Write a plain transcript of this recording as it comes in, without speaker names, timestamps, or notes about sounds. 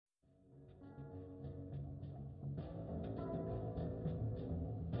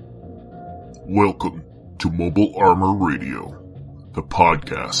Welcome to Mobile Armor Radio, the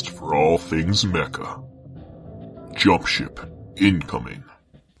podcast for all things Mecha. Jumpship incoming.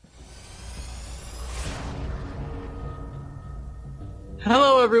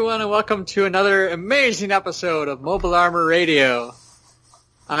 Hello everyone and welcome to another amazing episode of Mobile Armor Radio.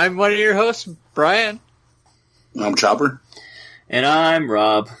 I'm one of your hosts, Brian. I'm Chopper. And I'm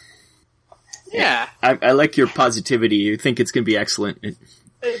Rob. Yeah. I like your positivity. You think it's going to be excellent.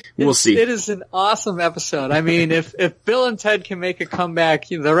 We'll see. It is an awesome episode. I mean, if Bill and Ted can make a comeback,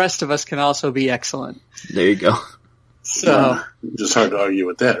 the rest of us can also be excellent. There you go. So, just hard to argue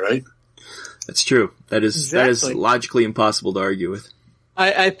with that, right? That's true. That is Exactly. logically impossible to argue with.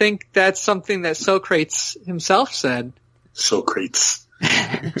 I think that's something that Socrates himself said. Socrates.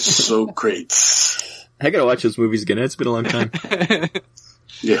 Socrates. I gotta watch those movies again. It's been a long time.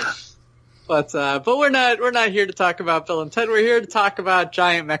 Yeah. But we're not here to talk about Bill and Ted. We're here to talk about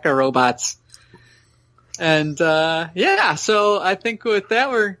giant mecha robots. And so I think with that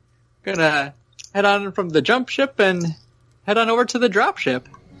we're gonna head on from the Jumpship and head on over to the Dropship.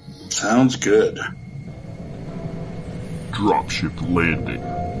 Sounds good. Dropship landing.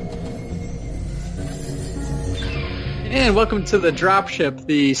 And welcome to the Dropship,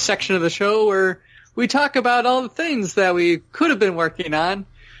 the section of the show where we talk about all the things that we could have been working on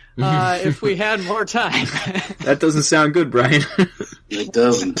if we had more time. That doesn't sound good, Brian. It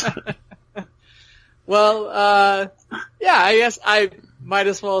doesn't. Well, I guess I might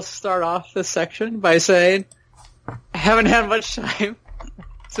as well start off this section by saying I haven't had much time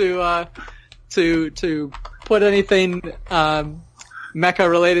to put anything mecha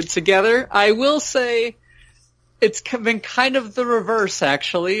related together. I will say it's been kind of the reverse,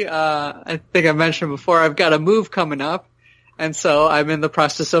 actually. I think I mentioned before I've got a move coming up, and so I'm in the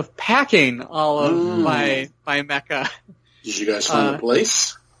process of packing all of my mecha. Did you guys find a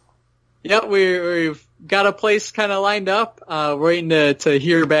place? Yep, we've got a place kind of lined up. Waiting to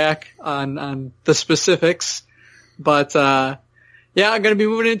hear back on the specifics. But, I'm going to be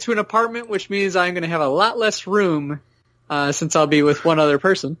moving into an apartment, which means I'm going to have a lot less room, since I'll be with one other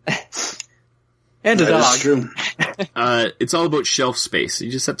person. And a dog. That is true. It's all about shelf space. You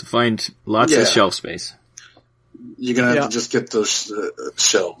just have to find lots of shelf space. You're going to have to just get those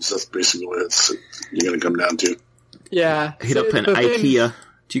shelves. That's basically what you're going to come down to. Yeah. Hit up an IKEA.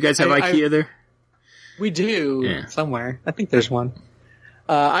 Do you guys have IKEA there? We do, somewhere. I think there's one.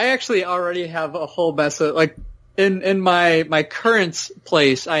 I actually already have a whole mess of, in my current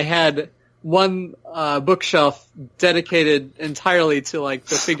place, I had one bookshelf dedicated entirely to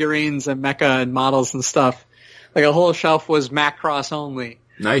the figurines and mecha and models and stuff. Like a whole shelf was Macross only.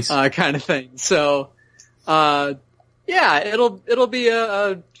 Nice. Kind of thing. So, it'll be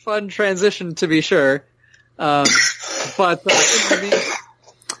a fun transition to be sure. But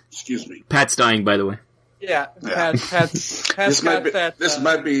excuse me. Pat's dying, by the way. Yeah. Pat's This might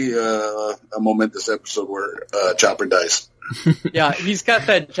be a momentous episode where Chopper dies. Yeah, he's got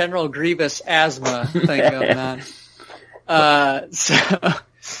that General Grievous asthma thing going on.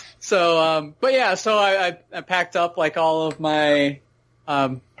 So I packed up all of my,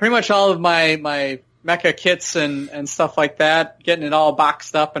 pretty much all of my mecha kits and stuff like that, getting it all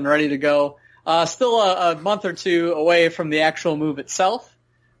boxed up and ready to go. Still a month or two away from the actual move itself,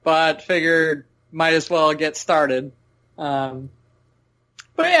 but figured might as well get started. I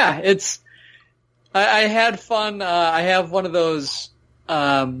had fun. I have one of those,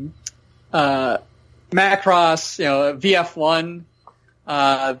 Macross, VF1,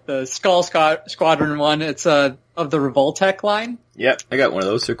 the Skull Squadron one. It's, of the Robotech line. Yep, I got one of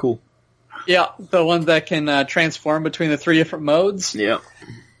those. They're cool. Yeah, the one that can, transform between the three different modes. Yep.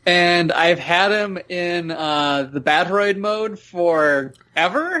 And I've had him in, the Battleroid mode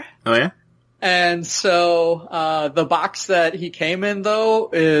forever. Oh, yeah? And so, the box that he came in, though,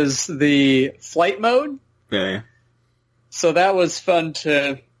 is the flight mode. Yeah. So that was fun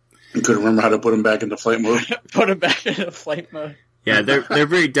to... You couldn't remember how to put him back into flight mode? Put him back into flight mode. Yeah, they're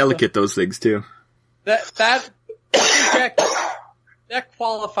very delicate, those things, too. That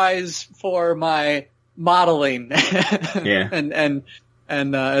qualifies for my modeling and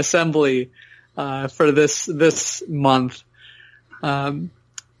assembly, for this month.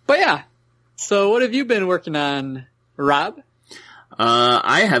 So what have you been working on, Rob?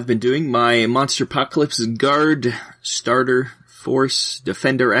 I have been doing my Monster Apocalypse Guard Starter Force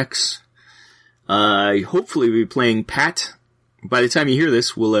Defender X. Hopefully we'll be playing Pat. By the time you hear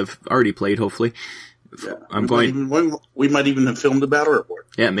this, we'll have already played, hopefully. Yeah. We might even have filmed the battle report.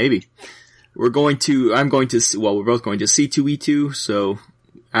 Yeah, maybe. We're both going to C2E2, so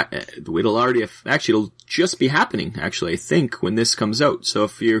it'll already it'll just be happening. Actually, I think when this comes out. So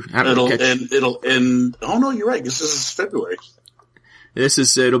if you're it'll end. Oh no, you're right. This is February.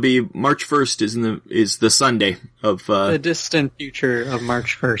 It'll be March 1st is the Sunday of the distant future of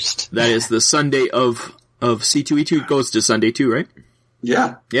March 1st. That is the Sunday of C2E2. It goes to Sunday too, right?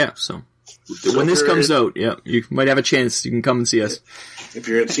 Yeah. Yeah. So when this comes out, yeah, you might have a chance. You can come and see us. If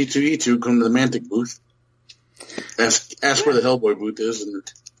you're at C2E2, come to the Mantic booth. Ask where the Hellboy booth is,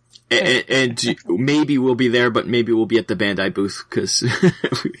 and maybe we'll be there, but maybe we'll be at the Bandai booth because.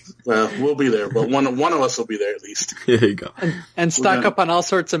 Well, we'll be there, but one of us will be there at least. There you go. And stock up on all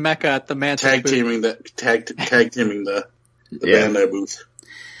sorts of mecha at the Mantic tag booth. teaming the Bandai booth.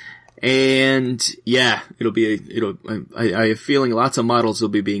 And yeah, I have a feeling lots of models will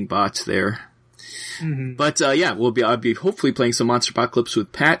be being bought there. Mm-hmm. But yeah, I'll be hopefully playing some Monster Apocalypse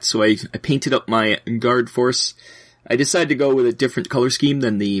with Pat. So I painted up my guard force. I decided to go with a different color scheme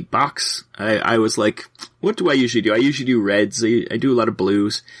than the box. I was like, what do I usually do? I usually do reds. I do a lot of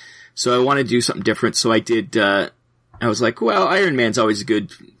blues. So I want to do something different. So I did. I was like, well, Iron Man's always a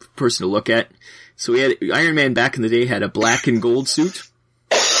good person to look at. So we had Iron Man back in the day had a black and gold suit.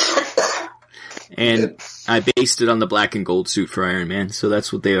 And I based it on the black and gold suit for Iron Man, so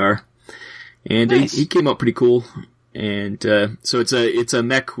that's what they are. And nice. He came out pretty cool. And so it's a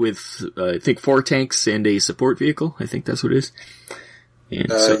mech with I think 4 tanks and a support vehicle. I think that's what it is. And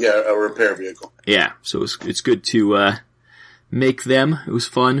yeah, a repair vehicle. Yeah, so it's good to make them. It was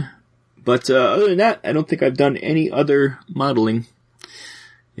fun. But other than that, I don't think I've done any other modeling.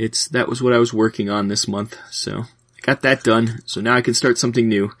 That was what I was working on this month, so I got that done. So now I can start something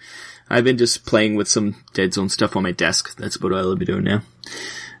new. I've been just playing with some Dead Zone stuff on my desk. That's about all I'll be doing now.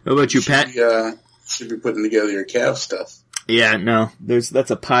 What about you, Pat? Should be putting together your Cav stuff. Yeah, no.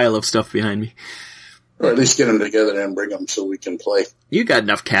 That's a pile of stuff behind me. Or at least get them together and bring them so we can play. You got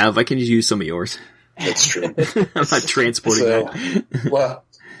enough Cav. I can just use some of yours. That's true. I'm not transporting that. Well,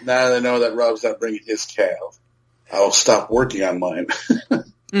 now that I know that Rob's not bringing his Cav, I'll stop working on mine.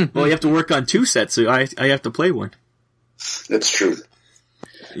 Well, you have to work on 2 sets, so I have to play one. That's true.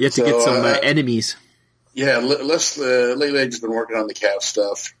 You have to get some enemies. Yeah, lately I've just been working on the Cav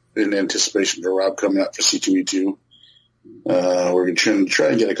stuff in anticipation for Rob coming out for C2E2. We're going to try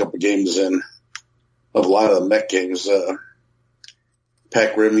and get a couple games in of a lot of the mech games.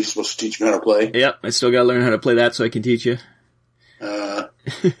 Pac Rim, he's supposed to teach me how to play. Yep, I still got to learn how to play that so I can teach you. We're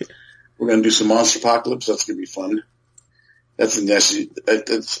going to do some Monster Apocalypse. That's going to be fun. That's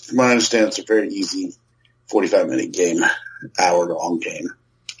from what I understand, it's a very easy 45-minute game, hour-long game.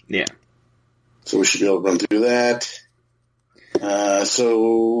 Yeah. So we should be able to run through that.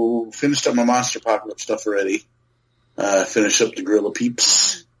 So finished up my Monster Apocalypse stuff already. Finished up the Gorilla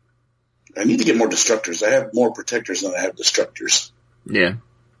Peeps. I need to get more Destructors. I have more Protectors than I have Destructors. Yeah.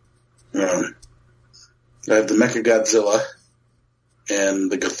 I have the Mecha Godzilla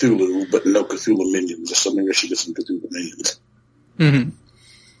and the Cthulhu, but no Cthulhu minions. So maybe I should get some Cthulhu minions. Mm-hmm.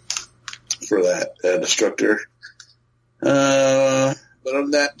 For that Destructor. But other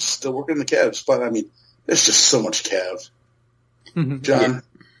than that, still working the Cavs. But I mean, there's just so much Cav. Mm-hmm.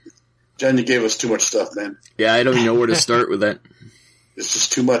 John, you gave us too much stuff, man. Yeah, I don't even know where to start with that. It's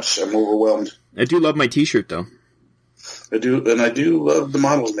just too much. I'm overwhelmed. I do love my T-shirt, though. I do love the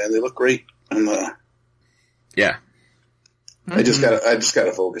models, man. They look great. And yeah, I just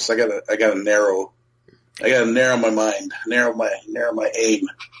gotta focus. I gotta narrow my mind, narrow my aim.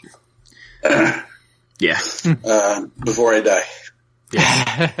 Yeah. Before I die.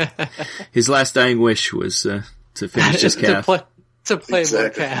 Yeah. His last dying wish was to finish his Cav. to play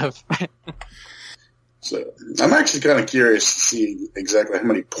exactly. more Cav. So I'm actually kind of curious to see exactly how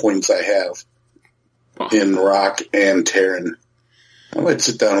many points I have in Rock and Terran. I might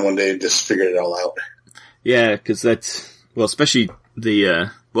sit down one day and just figure it all out. Yeah, because especially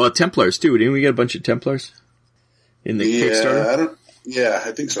the Templars too. Didn't we get a bunch of Templars in the Kickstarter?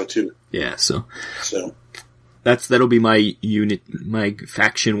 I think so too. Yeah, so that'll be my unit, my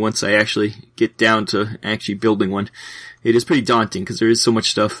faction once I actually get down to actually building one. It is pretty daunting because there is so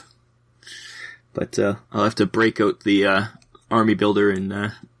much stuff. But I'll have to break out the army builder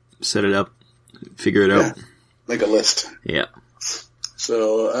and set it up, figure it out. Make a list. Yeah.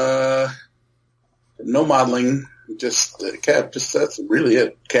 So no modeling, just Cav. Just that's really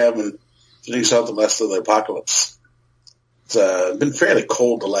it. Cav and finish out the rest of the Apocalypse. It's been fairly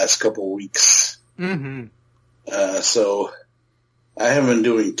cold the last couple of weeks. Mm-hmm. So I haven't been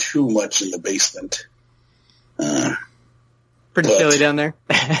doing too much in the basement. Pretty chilly down there.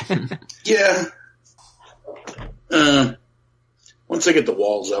 Yeah. Once I get the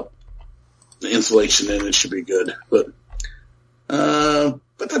walls up, the insulation in, it should be good. But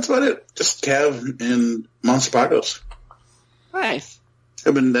But that's about it. Just Cav and Monster Pacos. Nice. I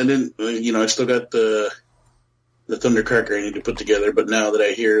still got the Thundercracker I need to put together, but now that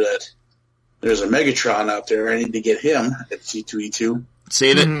I hear that there's a Megatron out there, I need to get him at C2E2.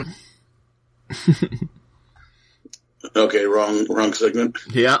 Save it. Mm-hmm. Okay, wrong segment.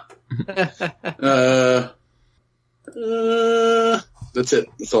 Yeah. That's it.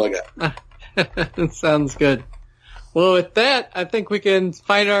 That's all I got. That sounds good. Well, with that, I think we can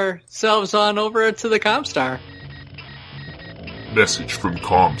find ourselves on over to the ComStar. Message from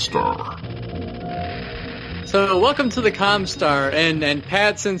ComStar. So, welcome to the ComStar, and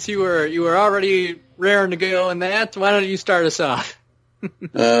Pat, since you were already raring to go in that, why don't you start us off? All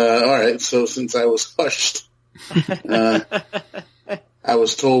right. So, since I was hushed, I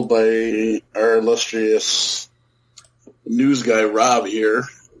was told by our illustrious news guy Rob here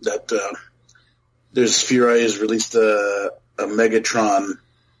that there's Fury has released a Megatron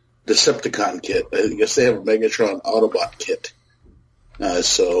Decepticon kit. I guess they have a Megatron Autobot kit.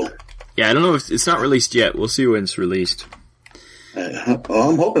 Yeah, I don't know if it's not released yet. We'll see when it's released. I'm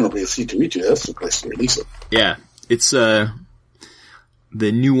hoping it'll be a C2E2. That's the place to release it. Yeah, it's the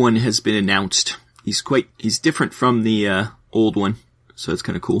new one has been announced. He's different from the old one, so it's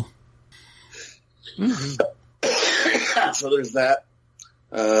kind of cool. Mm-hmm. So there's that.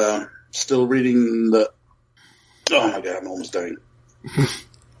 Still reading oh my god, I'm almost dying.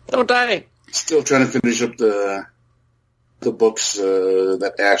 Don't die. Still trying to finish up the books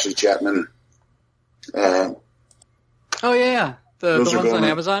that Ashley Chapman. Oh yeah, the ones on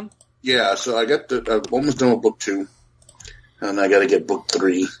Amazon. Yeah, so I'm almost done with book 2, and I got to get book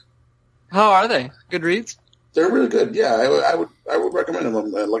 3. How are they? Good reads? They're really good. Yeah, I would recommend them.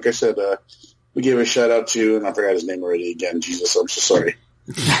 Like I said, we gave a shout out to, and I forgot his name already again. Jesus, I'm so sorry.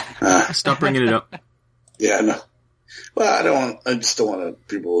 Stop bringing it up. Yeah, no. Well, I just don't want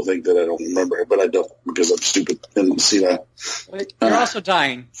people to think that I don't remember it, but I don't, because I'm stupid and see that. You're also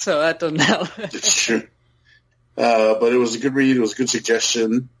dying, so that doesn't help. It's true. But it was a good read. It was a good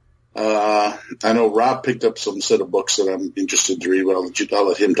suggestion. I know Rob picked up some set of books that I'm interested to read, but I'll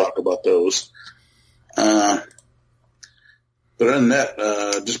let him talk about those. But other than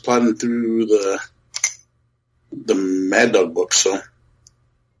that, just plodding through the Mad Dog books, so.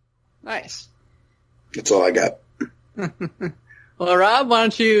 Nice. That's all I got. Well, Rob, why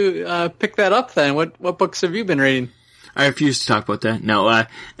don't you pick that up then? What books have you been reading? I refuse to talk about that. No,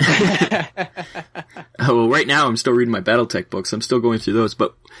 well, right now I'm still reading my Battletech books. I'm still going through those,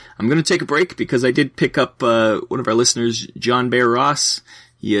 but I'm going to take a break because I did pick up one of our listeners, John Bear Ross.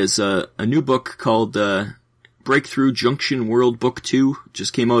 He has a new book called Breakthrough Junctionworld Book 2.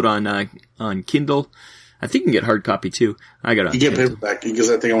 Just came out on Kindle. I think you can get hard copy too. I got it. You get paperback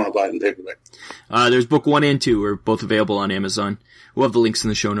because I think I want to buy it in paperback. There's book 1 and 2 are both available on Amazon. We'll have the links in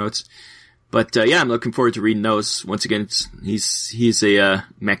the show notes. But yeah, I'm looking forward to reading those. Once again, he's a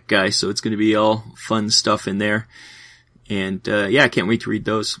mech guy, so it's going to be all fun stuff in there. And yeah, I can't wait to read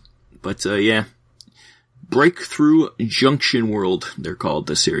those. But yeah, Breakthrough Junctionworld, they're called,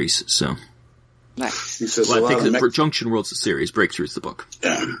 the series. So nice. He says I think Junctionworld's the series. Breakthrough's the book.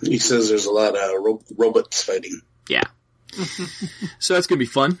 Yeah, he says there's a lot of robots fighting. Yeah. So that's going to be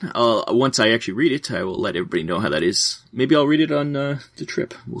fun. Once I actually read it, I will let everybody know how that is. Maybe I'll read it on the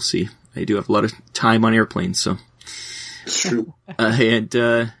trip. We'll see. I do have a lot of time on airplanes, so. It's true.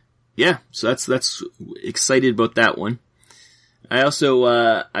 Yeah, so that's excited about that one. I also,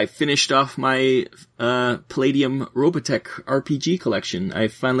 I finished off my, Palladium Robotech RPG collection. I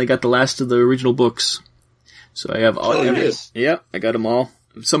finally got the last of the original books. So I have all of it. Yeah, I got them all.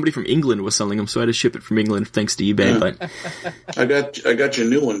 Somebody from England was selling them, so I had to ship it from England thanks to eBay, but. I got your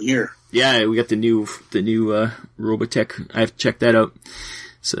new one here. Yeah, we got the new, Robotech. I have to check that out.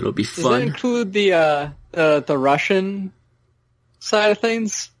 So it'll be fun. Does that include the Russian side of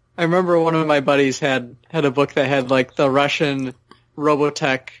things? I remember one of my buddies had a book that had like the Russian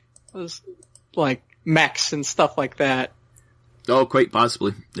Robotech, like mechs and stuff like that. Oh, quite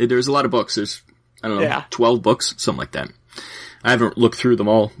possibly. There's a lot of books. There's, 12 books, something like that. I haven't looked through them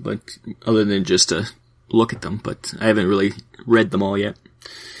all, but other than just to look at them, but I haven't really read them all yet.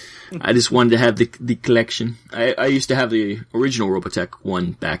 I just wanted to have the collection. I used to have the original Robotech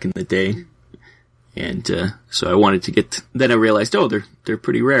one back in the day. And, so I wanted to get, then I realized, they're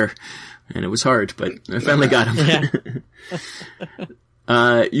pretty rare. And it was hard, but I finally got them.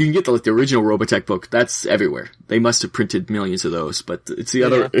 Yeah. You can get the original Robotech book. That's everywhere. They must have printed millions of those, but it's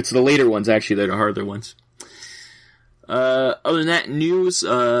it's the later ones actually that are harder ones. Other than that, news,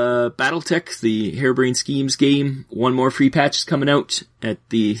 Battletech, the Harebrained Schemes game, one more free patch is coming out at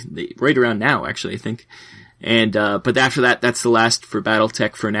the right around now, actually, I think. And, but after that, that's the last for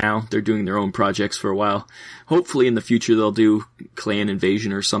Battletech for now. They're doing their own projects for a while. Hopefully in the future they'll do Clan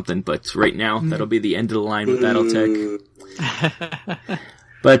Invasion or something, but right now that'll be the end of the line with Battletech.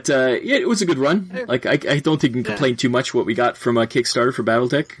 But, yeah, it was a good run. Like, I don't think you can complain too much what we got from a Kickstarter for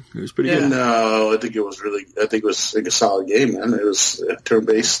Battletech. It was pretty good. No, I think it was like a solid game, man. It was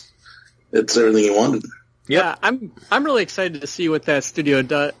turn-based. It's everything you wanted. Yeah, I'm really excited to see what that studio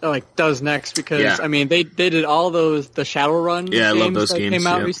does next because I mean they did all the Shadowrun games I love those that games, came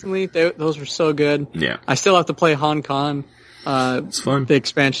out recently. Those were so good. Yeah, I still have to play Hong Kong. It's fun. The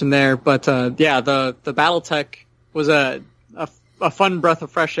expansion there, but the Battletech was a fun breath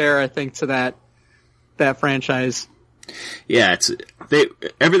of fresh air, I think, to that franchise. Yeah,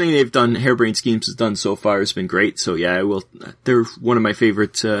 everything they've done, Harebrained Schemes has done so far has been great. So yeah, they're one of my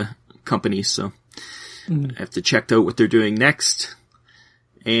favorite companies. So. I have to check out what they're doing next.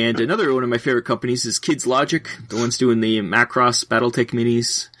 And another one of my favorite companies is KidsLogic, the ones doing the Macross Battletech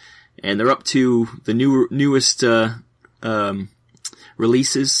minis. And they're up to the newest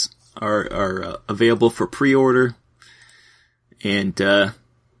releases are available for pre-order. And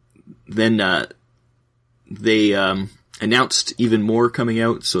then they announced even more coming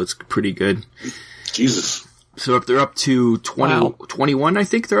out, so it's pretty good. Jesus. So if they're up to 21, I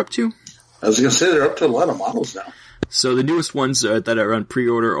think they're up to. I was going to say they're up to a lot of models now. So the newest ones that are on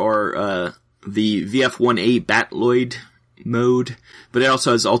pre-order are the VF-1A Batloid mode, but it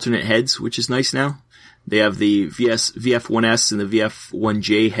also has alternate heads, which is nice now. They have the VF-1S and the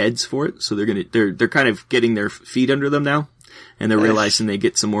VF-1J heads for it, so they're kind of getting their feet under them now, and they're realizing they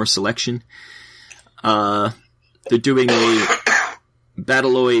get some more selection. They're doing a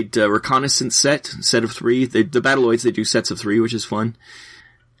Battloid reconnaissance set of 3. The Battloids, they do sets of 3, which is fun.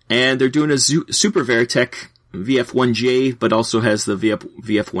 And they're doing a Super Veritech VF-1J, but also has the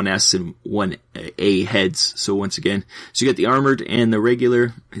VF-1S and 1A heads. So once again, so you get the armored and the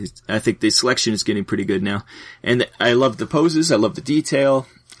regular. I think the selection is getting pretty good now. And I love the poses. I love the detail.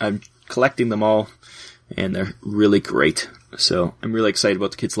 I'm collecting them all, and they're really great. So I'm really excited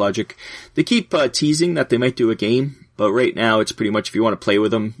about the KidsLogic. They keep teasing that they might do a game, but right now it's pretty much if you want to play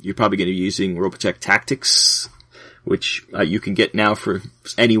with them, you're probably going to be using Robotech Tactics, which you can get now for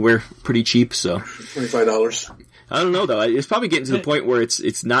anywhere pretty cheap. So $25. I don't know though. It's probably getting to the point where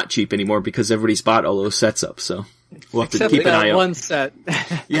it's not cheap anymore because everybody's bought all those sets up. So we'll have to keep an eye out. One set.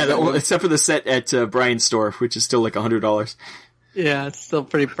 Yeah, except for the set at Brian's store, which is still like $100. Yeah, it's still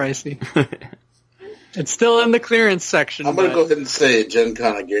pretty pricey. It's still in the clearance section. I'm going to go ahead and say Gen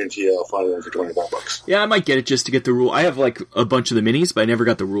Con, I guarantee you I'll find it for $25. Yeah, I might get it just to get the rule. I have like a bunch of the minis, but I never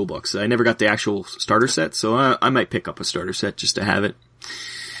got the rule books. I never got the actual starter set, so I might pick up a starter set just to have it.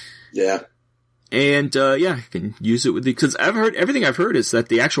 Yeah. And, yeah, I can use it because everything I've heard is that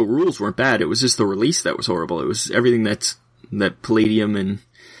the actual rules weren't bad. It was just the release that was horrible. It was everything that Palladium and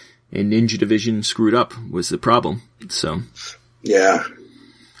Ninja Division screwed up was the problem. So. Yeah.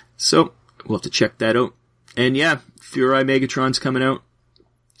 So. We'll have to check that out. And yeah, Furai Megatron's coming out.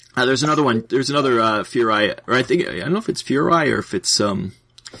 There's another one. There's another Furai, or I don't know if it's Furai or if it's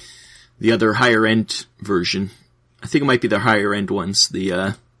the other higher end version. I think it might be the higher end ones.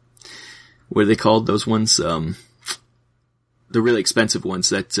 The what are they called? Those ones, the really expensive ones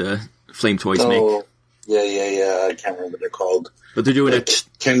that Flame Toys make. Yeah. I can't remember what they're called. But they're doing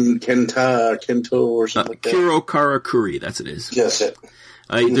Kento or something like that. Kuro Karakuri, that's what it is. Yes, it.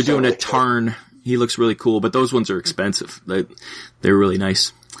 They're doing a Tarn. He looks really cool, but those ones are expensive. They're really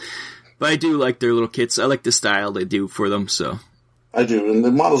nice. But I do like their little kits. I like the style they do for them, so. I do, and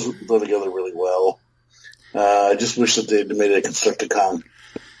the models go together really well. I just wish that they'd made a Constructicon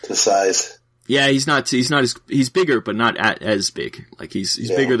to size. Yeah, he's bigger, but not as big. Like he's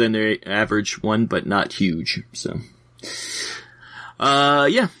bigger than the average one, but not huge, so.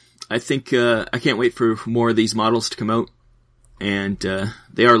 Yeah. I think, I can't wait for more of these models to come out. And,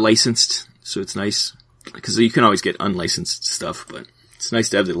 they are licensed, so it's nice. Because you can always get unlicensed stuff, but it's nice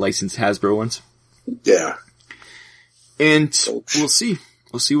to have the licensed Hasbro ones. Yeah. And we'll see.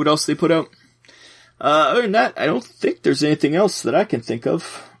 We'll see what else they put out. Other than that, I don't think there's anything else that I can think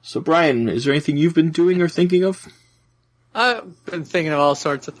of. So Brian, is there anything you've been doing or thinking of? I've been thinking of all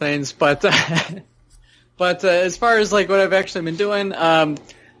sorts of things, but as far as like what I've actually been doing, the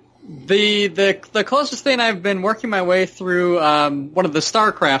closest thing I've been working my way through one of the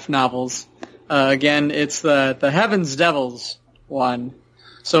StarCraft novels. Again, it's the Heaven's Devils one.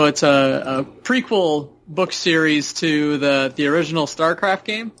 So it's a prequel book series to the original StarCraft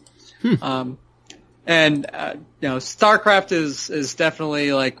game. And StarCraft is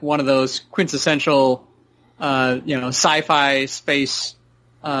definitely like one of those quintessential sci-fi space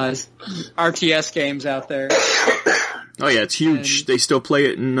RTS games out there. Oh yeah, it's huge. And, they still play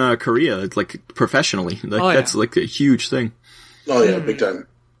it in Korea. It's like professionally. That's like a huge thing. Oh yeah, big time.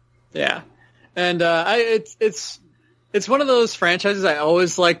 Yeah, and it's one of those franchises I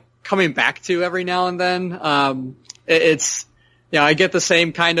always like coming back to every now and then. It's I get the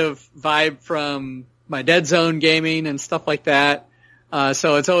same kind of vibe from my Dead Zone gaming and stuff like that.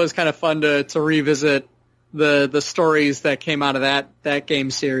 So it's always kind of fun to revisit the stories that came out of that game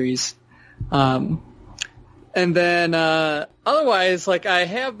series. And then, otherwise, like, I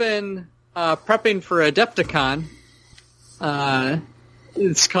have been, prepping for Adepticon.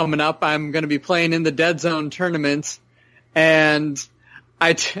 It's coming up. I'm gonna be playing in the Dead Zone tournament. And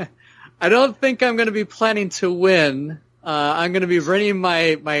I don't think I'm gonna be planning to win. I'm gonna be bringing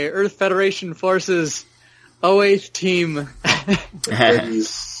my Earth Federation Forces 08 team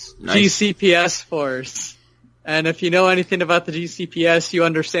GCPS force. And if you know anything about the GCPS, you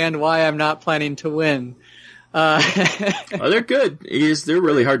understand why I'm not planning to win. Well, they're good. They're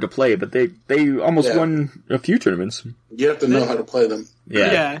really hard to play, but they almost won a few tournaments. You have to know how to play them.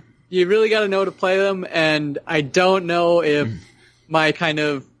 Yeah. You really got to know to play them, and I don't know if my kind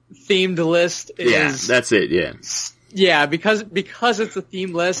of themed list is... Yeah, that's it, yeah. Yeah, because it's a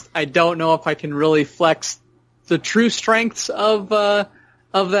theme list, I don't know if I can really flex the true strengths of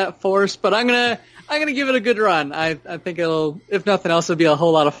that force, but I'm gonna give it a good run. I think it'll, if nothing else, it'll be a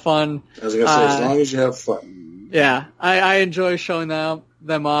whole lot of fun. I was gonna say, as long as you have fun. Yeah, I enjoy showing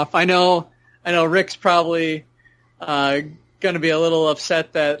them off. I know Rick's probably gonna be a little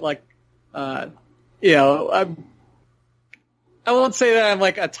upset that, like, I won't say that I'm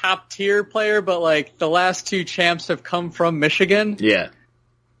like a top tier player, but like the last two champs have come from Michigan. Yeah.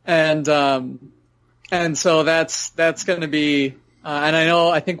 And so that's going to be, and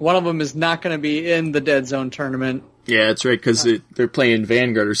I think one of them is not going to be in the Dead Zone tournament. Yeah, that's right, because they're playing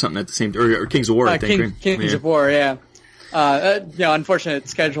Vanguard or something at the same time, or Kings of War, I think. Right? Kings of War, yeah. Unfortunate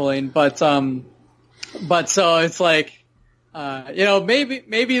scheduling, but so it's like,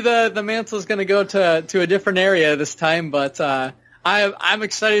 maybe the mantle's going to go to a different area this time, but I'm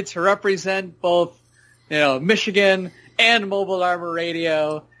excited to represent both, Michigan and Mobile Armor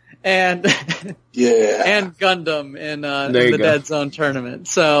Radio and and Gundam in the Dead Zone tournament.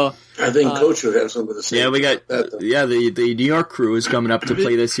 So I think Coach would have something to say. Yeah, we got the New York crew is coming up to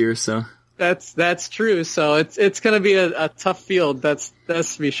play this year, so that's true. So it's going to be a tough field. That's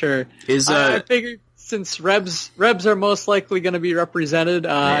to be sure. I figured, since Rebs are most likely going to be represented,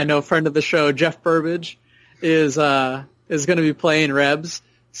 I know a friend of the show, Jeff Burbage, is going to be playing Rebs,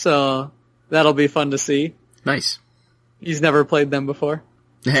 so that'll be fun to see. Nice. He's never played them before.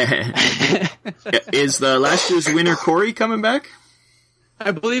 Is the last year's winner Corey coming back? I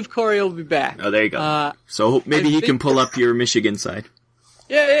believe Corey will be back. Oh, there you go. So maybe he can pull up your Michigan side.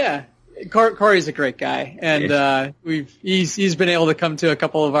 Yeah. Corey's a great guy, and he's been able to come to a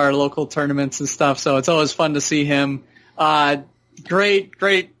couple of our local tournaments and stuff. So it's always fun to see him. Great,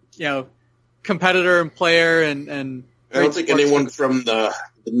 competitor and player, and I don't think anyone from the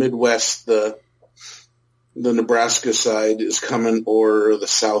Midwest, the Nebraska side is coming, or the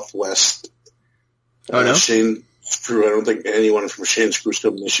Southwest. Oh no, Shane Screw. I don't think anyone from Shane Screw's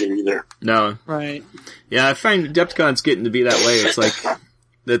coming this year either. No, right? Yeah, I find Adepticon's getting to be that way. It's like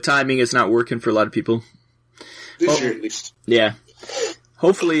the timing is not working for a lot of people. This year, at least. Yeah.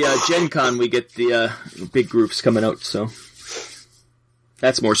 Hopefully, Gen Con, we get the big groups coming out, so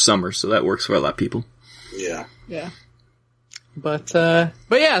that's more summer, so that works for a lot of people. Yeah. But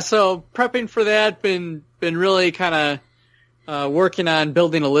yeah, so prepping for that, been really kind of working on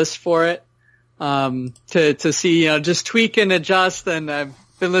building a list for it, to see, just tweak and adjust, and I've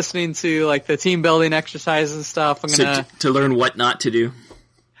been listening to like the team building exercises and stuff. I'm gonna to learn what not to do.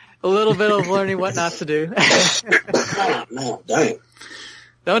 A little bit of learning what not to do. No, dang.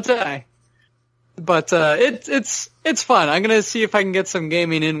 Don't die. But it's fun. I'm gonna see if I can get some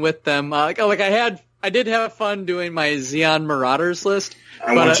gaming in with them. I did have fun doing my Xeon Marauders list.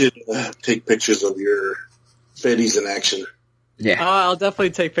 I want you to take pictures of your Feddies in action. Yeah. I'll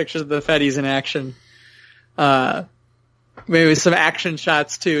definitely take pictures of the Feddies in action. Maybe some action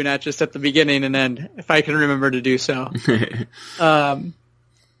shots too, not just at the beginning and end, if I can remember to do so.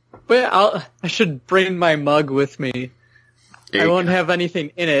 But I should bring my mug with me. I won't have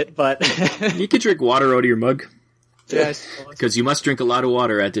anything in it, but you could drink water out of your mug. Yeah, because you must drink a lot of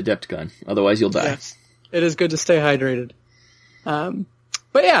water at Adepticon, otherwise you'll die. Yes. It is good to stay hydrated.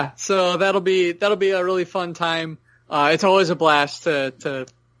 But yeah, so that'll be a really fun time. It's always a blast to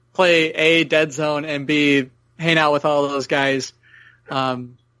play A, Dead Zone, and B, hang out with all those guys.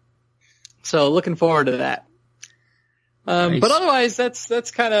 So looking forward to that. Nice. But otherwise,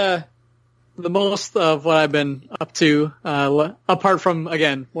 that's kind of the most of what I've been up to, apart from,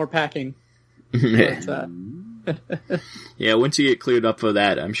 again, more packing. But, yeah, once you get cleared up for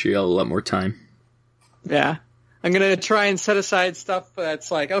that, I'm sure you'll have a lot more time. yeah. I'm going to try and set aside stuff that's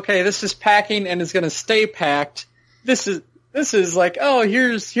like, okay, this is packing and it's going to stay packed. This is like, oh,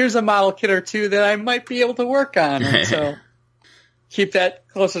 here's a model kit or two that I might be able to work on. And so keep that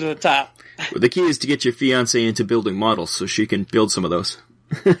closer to the top. Well, the key is to get your fiancée into building models so she can build some of those.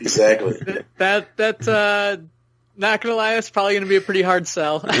 Exactly. That's not gonna lie, it's probably gonna be a pretty hard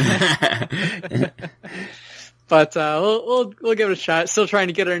sell. But we'll give it a shot. Still trying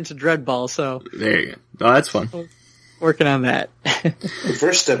to get her into Dreadball, so There you go. Oh, that's fun. Working on that. The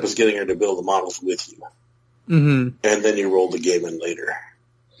first step is getting her to build the models with you. Mm-hmm. And then you roll the game in later.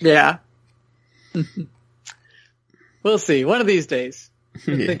 Yeah. We'll see. One of these days. I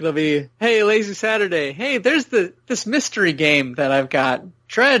think it'll be, hey, Lazy Saturday. Hey, there's this mystery game that I've got.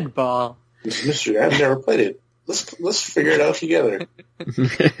 Dreadball. This mystery, I've never played it. Let's figure it out together.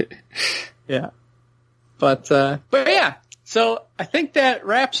 Yeah. But yeah. So I think that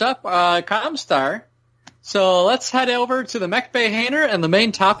wraps up ComStar. So let's head over to the MechBay Hanger and the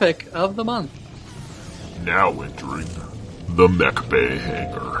main topic of the month. Now entering the MechBay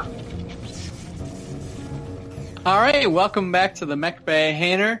Hanger. All right, welcome back to the MechBay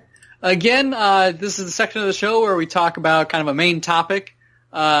Hanger. Again, this is the section of the show where we talk about kind of a main topic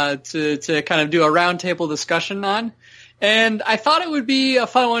to kind of do a roundtable discussion on. And I thought it would be a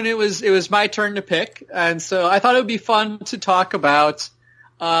fun one. It was my turn to pick, and so I thought it would be fun to talk about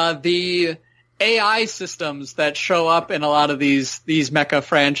the AI systems that show up in a lot of these Mecha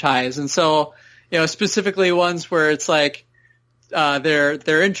franchise. And so, specifically ones where it's like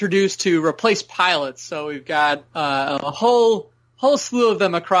they're introduced to replace pilots. So we've got a whole slew of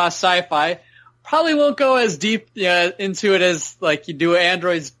them across sci-fi. Probably won't go as deep into it as like you do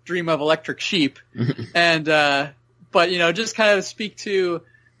Android's Dream of Electric Sheep, and but just kind of speak to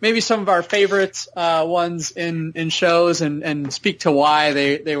maybe some of our favorite ones in shows and speak to why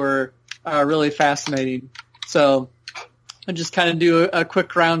they were really fascinating. So I'll just kind of do a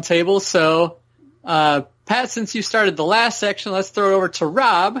quick round table. So Pat, since you started the last section, let's throw it over to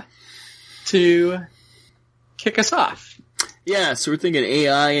Rob to kick us off. Yeah, so we're thinking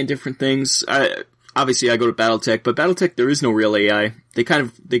AI and different things. Obviously, I go to Battletech, but Battletech, there is no real AI.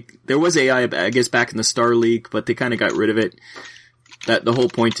 There was AI, I guess, back in the Star League, but they kind of got rid of it. That the whole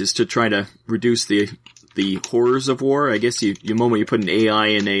point is to try to reduce the horrors of war. I guess the moment you put an AI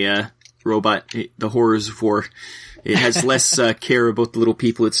in a robot, the horrors of war, it has less care about the little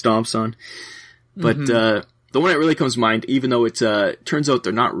people it stomps on. But the one that really comes to mind, even though it turns out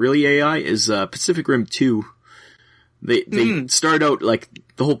they're not really AI, is Pacific Rim 2. They start out like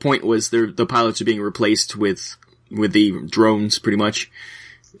the whole point was the pilots are being replaced with the drones pretty much.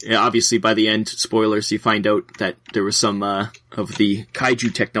 Obviously by the end, spoilers, you find out that there was some of the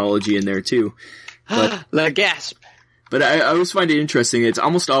kaiju technology in there too. But the gasp. But I always find it interesting. It's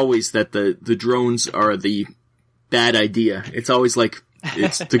almost always that the drones are the bad idea. It's always like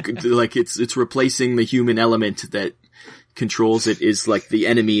it's replacing the human element that controls it is like the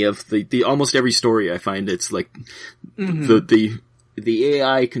enemy of the almost every story I find. It's like the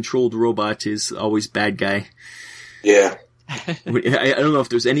AI controlled robot is always bad guy. Yeah. I don't know if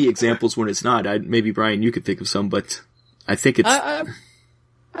there's any examples when it's not. Maybe Brian, you could think of some, but I think it's.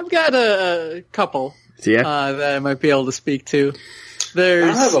 I've got a couple. Yeah. That I might be able to speak to. I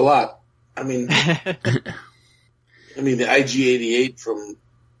don't have a lot. I mean, the IG-88 from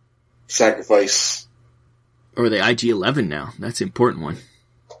Sacrifice. Or the IG-11 now. That's the important one.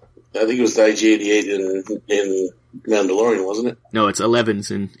 I think it was the IG-88 in Mandalorian, wasn't it? No, it's 11's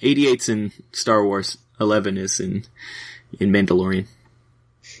in 88's in Star Wars. 11 is in Mandalorian.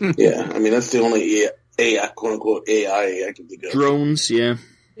 Yeah, I mean that's the only AI, quote unquote AI I can think of. Drones, yeah.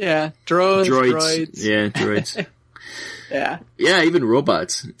 Yeah, droids. Yeah, droids. Yeah. Yeah, even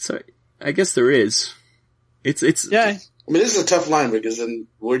robots. So I guess there is. It's. Yeah. I mean, this is a tough line because then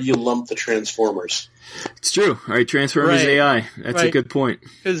where do you lump the Transformers? It's true. All right, Transformers AI. That's a good point.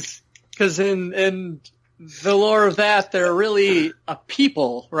 Because in the lore of that, they're really a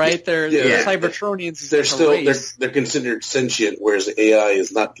people, right? They're Cybertronians. They're considered sentient, whereas AI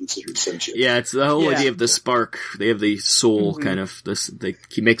is not considered sentient. Yeah, it's the whole idea of the spark. They have the soul, kind of.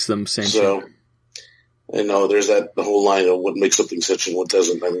 He makes them sentient. So, I know there's the whole line of what makes something sentient, what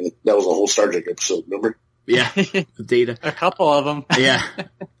doesn't. I mean, that was a whole Star Trek episode, remember? Yeah, Data. A couple of them. Yeah.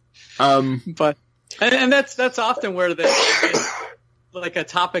 But and that's often where like a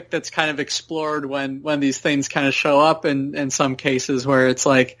topic that's kind of explored when these things kind of show up in some cases where it's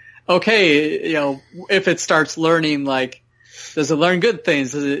like, okay, if it starts learning, like, does it learn good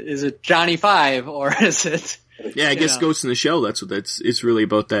things? Is it Johnny Five, or is it? Yeah, I guess Ghost in the Shell. It's really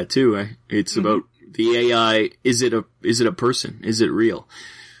about that too. It's about the AI. Is it a person? Is it real?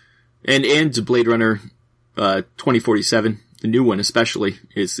 And Blade Runner 2047, the new one especially,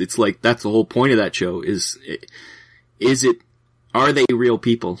 it's like that's the whole point of that show. Are they real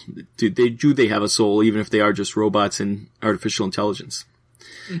people? Do they have a soul, even if they are just robots and artificial intelligence?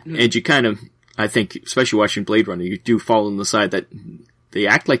 Mm-hmm. And you kind of, I think, especially watching Blade Runner, you do fall on the side that they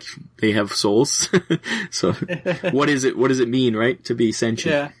act like they have souls. So what does it mean, right, to be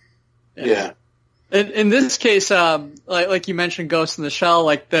sentient? Yeah. In this case, like you mentioned, Ghost in the Shell,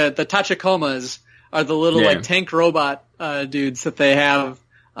 like the Tachikomas are the little like tank robot dudes that they have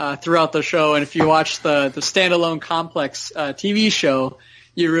throughout the show. And if you watch the standalone Complex TV show,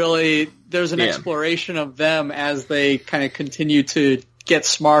 there's an exploration of them as they kind of continue to get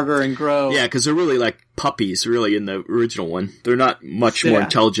smarter and grow. Yeah, because they're really like puppies, really, in the original one. They're not much more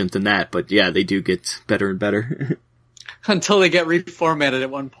intelligent than that, but yeah, they do get better and better. Until they get reformatted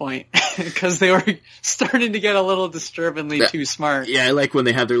at one point, because they were starting to get a little disturbingly too smart. Yeah, I like when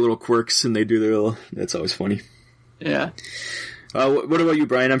they have their little quirks and they do their little... That's always funny. Yeah. What about you,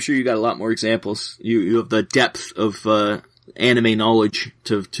 Brian? I'm sure you got a lot more examples. You have the depth of anime knowledge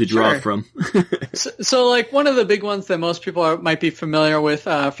to draw from. So, like, one of the big ones that most people might be familiar with,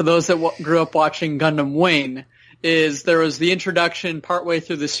 for those that grew up watching Gundam Wing, is there was the introduction partway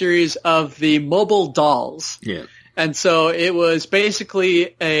through the series of the mobile dolls. Yeah. And so it was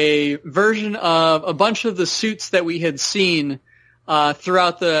basically a version of a bunch of the suits that we had seen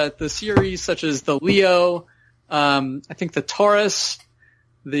throughout the series, such as the Leo, I think the Taurus,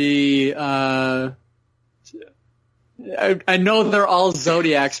 I know they're all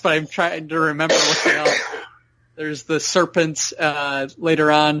Zodiacs, but I'm trying to remember what they are. There's the Serpents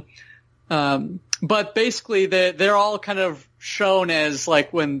later on. But basically they're all kind of shown as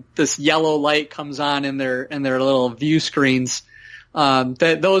like when this yellow light comes on in their little view screens,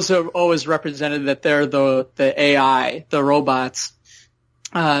 that those are always represented that they're the AI, the robots.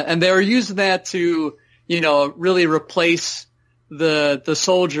 And they were using that to, really replace the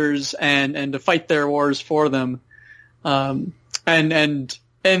soldiers and to fight their wars for them. And kind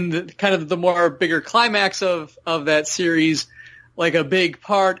of the more bigger climax of that series, like a big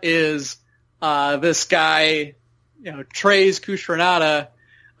part is, this guy, Trey's Kushranada,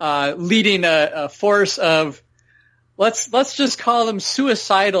 leading a force of, let's just call them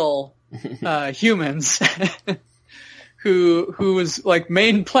suicidal, humans, whose like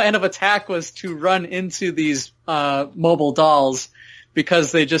main plan of attack was to run into these, mobile dolls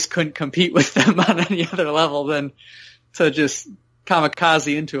because they just couldn't compete with them on any other level than to just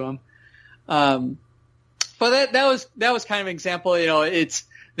kamikaze into them. But that was kind of an example,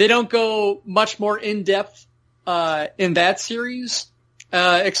 they don't go much more in depth in that series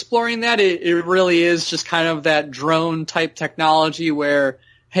exploring that. It really is just kind of that drone type technology where,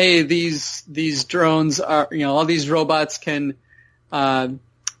 hey, these drones are, all these robots can, if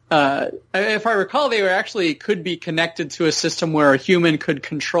I recall, they could be connected to a system where a human could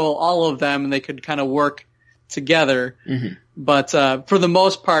control all of them and they could kind of work together. Mm-hmm. But for the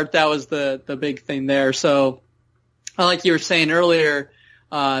most part, that was the big thing there. So, like you were saying earlier,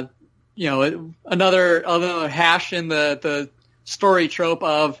 another hash in the story trope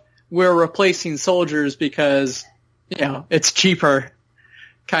of we're replacing soldiers because, it's cheaper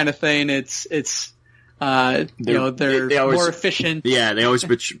kind of thing. They're always more efficient. Yeah, they always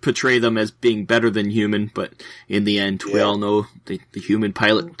portray them as being better than human, but in the end, we all know the human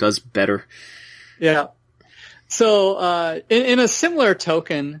pilot does better. Yeah. So, in a similar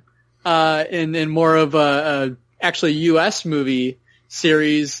token, in more of a actually U.S. movie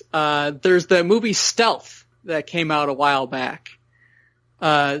series, there's the movie Stealth that came out a while back,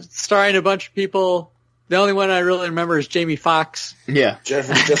 starring a bunch of people. The only one I really remember is Jamie Foxx. Yeah. I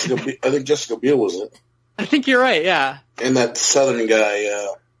think Jessica Biel was it. I think you're right, yeah. And that Southern guy,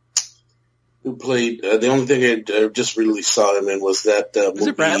 who played, the only thing I just really saw him in was that, movie. Was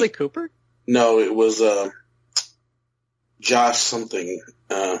it Bradley Cooper? No, it was, Josh something.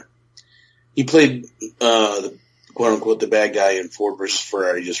 He played, quote unquote, the bad guy in Ford vs.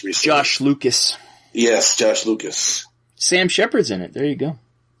 Ferrari just recently. Josh Lucas. Yes, Josh Lucas. Sam Shepard's in it. There you go.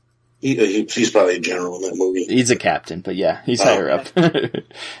 He's probably a general in that movie. He's a captain, but yeah, he's higher up.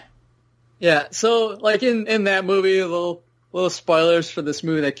 Yeah, so like in that movie, little spoilers for this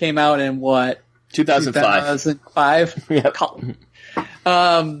movie that came out in what? 2005. 2005. Yep.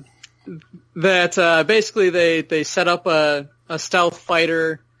 That basically they set up a stealth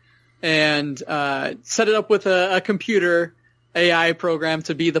fighter and set it up with a computer AI program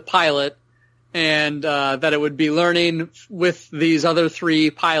to be the pilot, and that it would be learning with these other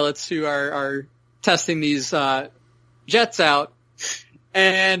 3 pilots who are testing these jets out.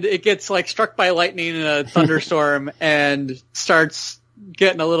 And it gets like struck by lightning in a thunderstorm and starts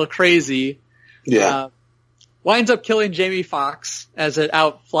getting a little crazy. Yeah. Winds up killing Jamie Foxx as it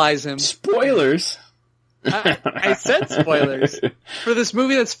outflies him. Spoilers. I said spoilers for this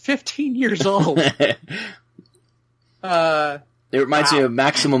movie that's 15 years old. It reminds me of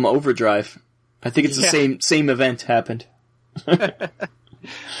Maximum Overdrive. I think it's the same event happened.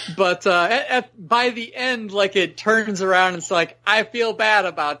 But by the end, like, it turns around and it's like, I feel bad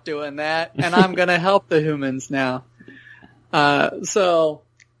about doing that, and I'm gonna help the humans now. So,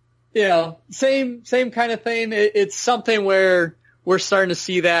 you know, same kind of thing. It's something where we're starting to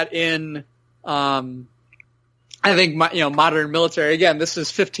see that in, I think, modern military. Again, this is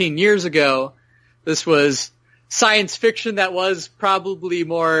 15 years ago. This was science fiction that was probably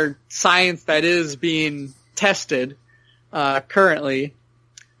more science that is being tested currently.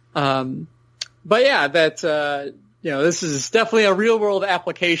 But yeah, this is definitely a real world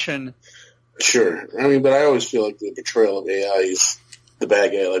application. Sure. I mean, but I always feel like the portrayal of AI is the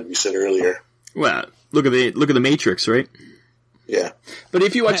bad guy, like we said earlier. Well, look at the Matrix, right? Yeah. But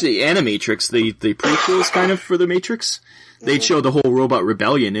if you watch the Animatrix, the prequels kind of for the Matrix, they'd show the whole robot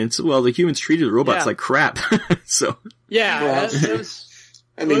rebellion, and it's, well, the humans treated the robots like crap. So. Yeah.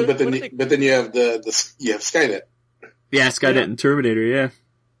 Well, but then you have you have Skynet. Yeah, Skynet and Terminator, yeah.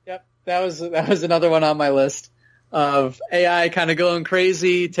 Yep. That was another one on my list of AI kind of going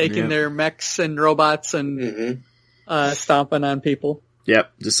crazy, taking their mechs and robots and stomping on people.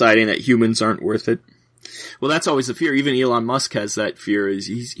 Yep, deciding that humans aren't worth it. Well, that's always the fear. Even Elon Musk has that fear. Is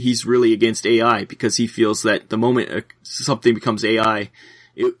he's really against AI because he feels that the moment something becomes AI,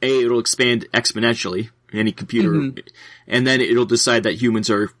 it'll expand exponentially. Any computer, and then it'll decide that humans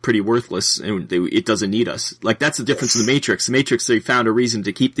are pretty worthless and it doesn't need us. Like, that's the difference in the Matrix. The Matrix, they found a reason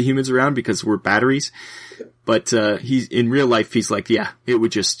to keep the humans around because we're batteries. But in real life, he's like, yeah, it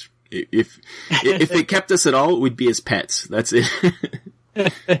would just, if it kept us at all, it would be as pets. That's it.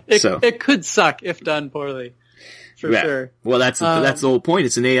 It could suck if done poorly. For sure. Well, that's the whole point.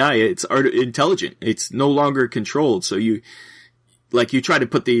 It's an AI. It's intelligent. It's no longer controlled. So you try to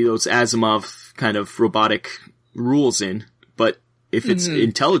put those Asimov kind of robotic rules in, but if it's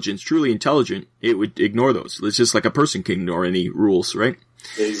truly intelligent, it would ignore those. It's just like a person can ignore any rules, right?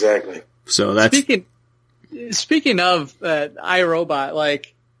 Exactly. So that's... Speaking of iRobot,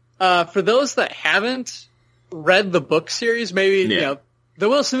 like, for those that haven't read the book series, maybe, the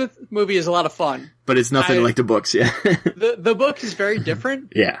Will Smith movie is a lot of fun. But it's nothing like the books, yeah. the book is very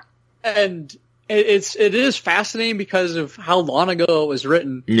different. Yeah. And it is fascinating because of how long ago it was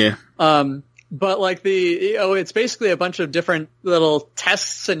written. Yeah. But like it's basically a bunch of different little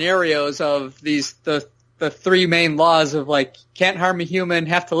test scenarios of the 3 main laws of, like, can't harm a human,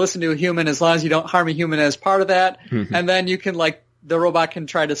 have to listen to a human as long as you don't harm a human as part of that. And then you can, like, the robot can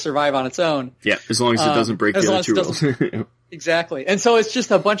try to survive on its own. Yeah, as long as it doesn't break the other 2 rules. Exactly. And so it's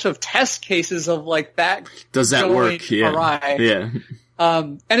just a bunch of test cases of, like, that. Does that work? Yeah. Awry. Yeah.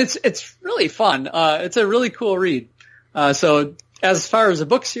 And it's really fun. It's a really cool read. So as far as a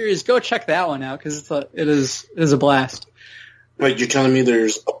book series, go check that one out because it is a blast. Like, you're telling me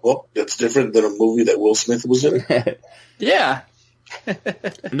there's a book that's different than a movie that Will Smith was in? Yeah.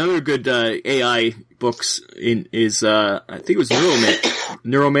 Another good AI books is I think it was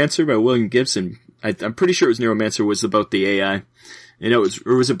Neuromancer by William Gibson. I'm pretty sure it was Neuromancer was about the AI, and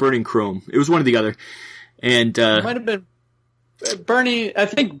was it Burning Chrome? It was one or the other, and it might have been Burning. I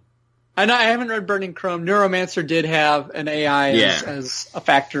think I haven't read Burning Chrome. Neuromancer did have an AI as a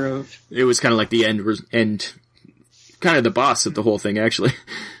factor of. It was kind of like the end, kind of the boss of the whole thing, actually.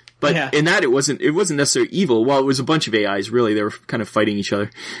 But in that, it wasn't necessarily evil. Well, it was a bunch of AIs, really. They were kind of fighting each other.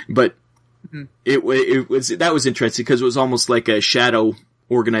 But that was interesting because it was almost like a shadow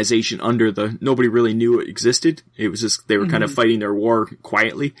organization nobody really knew it existed. It was just, they were kind of fighting their war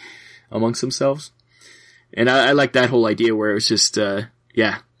quietly amongst themselves. And I like that whole idea where it's just,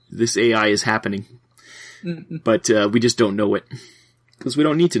 this AI is happening. But, we just don't know it. Because we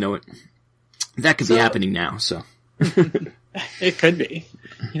don't need to know it. That could be happening now, so. It could be.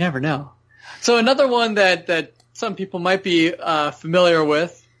 You never know. So another one that some people might be familiar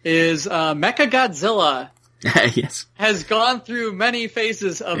with is Mecha Godzilla. Yes. Has gone through many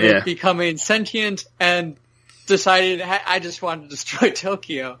phases of it becoming sentient and decided, I just want to destroy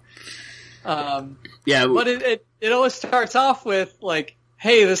Tokyo. But it always starts off with, like,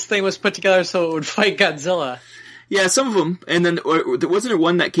 hey, this thing was put together so it would fight Godzilla. Yeah, some of them. And then wasn't there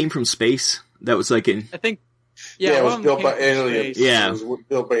one that came from space that was like in... I think Yeah, it was one built by came from aliens. space. Yeah. It was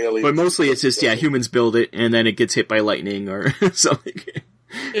built by aliens. But mostly it's just, humans build it, and then it gets hit by lightning or something.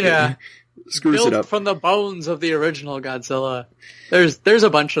 Yeah. Screws Built it up. from the bones of the original Godzilla. There's a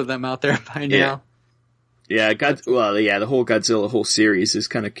bunch of them out there by now. Yeah, the whole Godzilla whole series is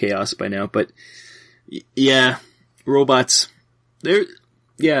kind of chaos by now, but yeah, robots. There's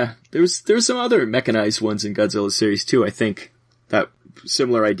some other mechanized ones in Godzilla series too, I think. That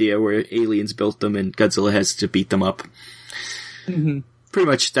similar idea where aliens built them and Godzilla has to beat them up. Mm-hmm. Pretty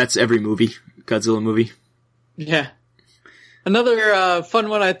much that's every Godzilla movie. Yeah. Another fun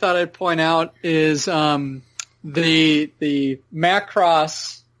one I thought I'd point out is the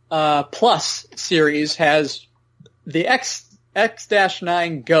Macross Plus series has the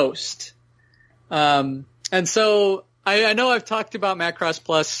X-9 Ghost. And so I know I've talked about Macross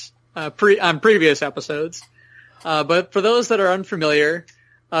Plus on previous episodes, but for those that are unfamiliar,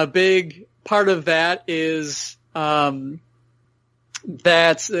 a big part of that is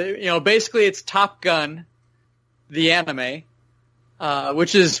basically it's Top Gun, the anime,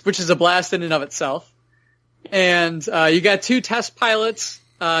 which is a blast in and of itself. And you got two test pilots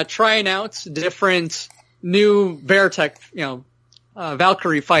trying out different new Battletech,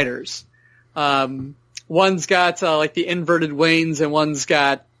 Valkyrie fighters. One's got like the inverted wings, and one's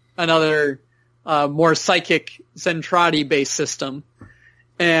got another more psychic Zentradi based system.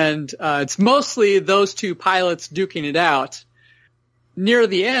 And it's mostly those two pilots duking it out. Near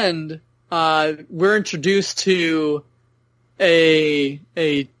the end, we're introduced to a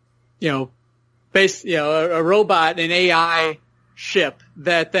robot, an AI ship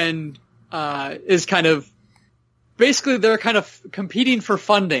that then is kind of basically they're kind of competing for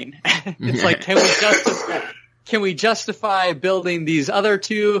funding. It's like, can we justify building these other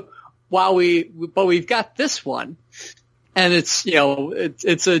two but we've got this one, and it's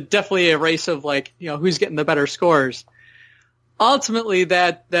definitely a race of like, who's getting the better scores. Ultimately,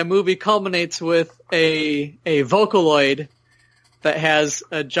 that movie culminates with a Vocaloid that has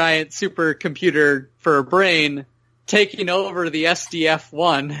a giant supercomputer for a brain taking over the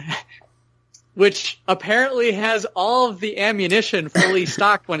SDF-1, which apparently has all of the ammunition fully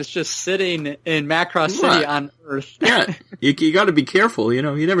stocked when it's just sitting in Macross City on Earth. Yeah, you got to be careful. You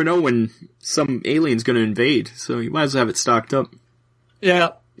never know when some alien's going to invade, so you might as well have it stocked up. Yeah,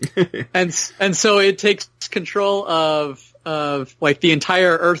 and so it takes control of like the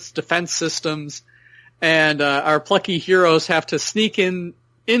entire Earth's defense systems, and our plucky heroes have to sneak into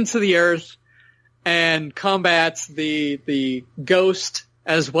the Earth and combat the Ghost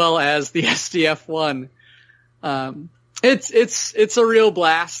as well as the SDF-1. It's a real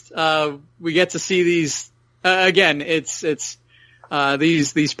blast. We get to see these again. These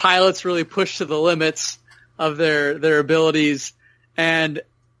pilots really push to the limits of their abilities, and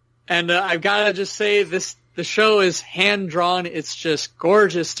I've got to just say the show is hand drawn. It's just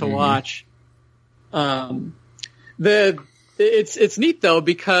gorgeous to watch. It's neat though,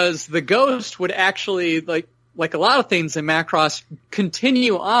 because the Ghost would actually like a lot of things in Macross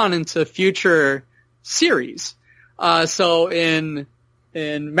continue on into future series. So in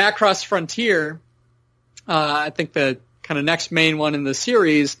Macross Frontier, I think the kind of next main one in the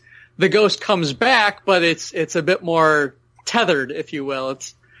series, the Ghost comes back, but it's a bit more tethered, if you will.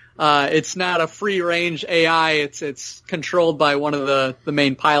 It's not a free range AI. It's controlled by one of the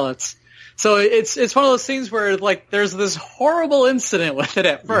main pilots. So it's one of those things where like there's this horrible incident with it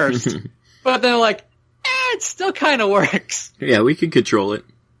at first, but then like, it still kind of works. Yeah, we can control it.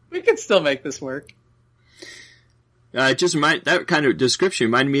 We can still make this work. That kind of description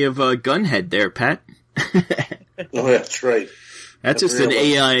reminded me of Gunhead there, Pat. Oh, that's right. That's just an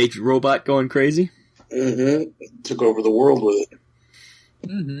AI robot going crazy. Mm-hmm. Took over the world with it.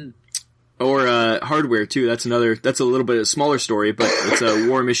 Mm-hmm. Or Hardware too. That's a little bit of a smaller story, but it's a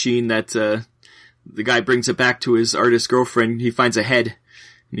war machine that the guy brings it back to his artist girlfriend. He finds a head,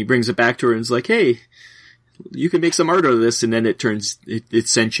 and he brings it back to her, and is like, "Hey, you can make some art out of this." And then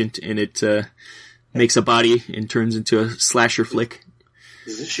it's sentient, and it makes a body and turns into a slasher flick.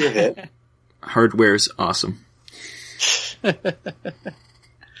 Is this your head? Hardware's awesome.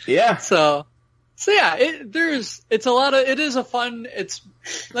 Yeah. So yeah, it's a lot of, it is a fun, it's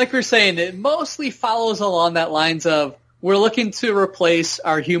like we're saying, it mostly follows along that lines of, we're looking to replace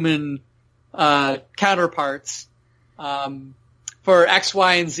our human, counterparts, for X,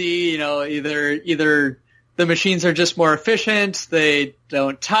 Y, and Z, either the machines are just more efficient, they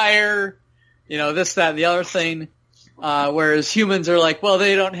don't tire, this, that, and the other thing, whereas humans are like, well,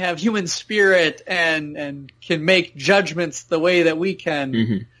 they don't have human spirit and can make judgments the way that we can.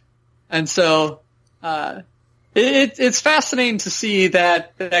 Mm-hmm. And so, It's fascinating to see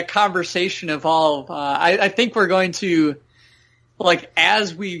that conversation evolve. I think we're going to, like,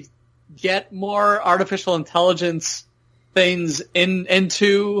 as we get more artificial intelligence things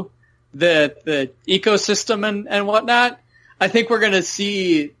into the ecosystem and whatnot, I think we're going to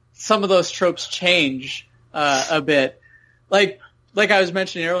see some of those tropes change a bit. Like I was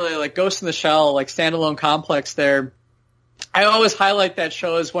mentioning earlier, like Ghost in the Shell, like Standalone Complex there, I always highlight that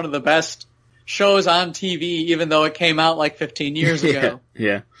show as one of the best shows on TV, even though it came out like 15 years ago.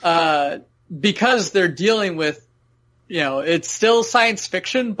 Yeah. Because they're dealing with, it's still science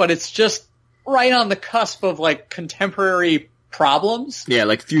fiction, but it's just right on the cusp of like contemporary problems. Yeah,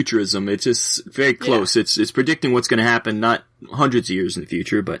 like futurism. It's just very close. Yeah. It's predicting what's going to happen, not hundreds of years in the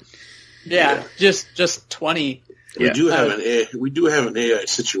future, but just 20. We do have an AI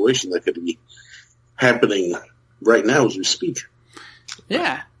situation that could be happening right now as we speak.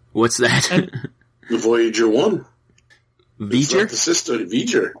 Yeah. What's that? Voyager 1. V'ger? The sister,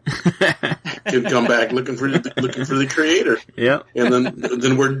 V'ger, can come back looking for the creator. Yeah. And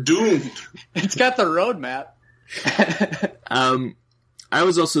then we're doomed. It's got the roadmap. I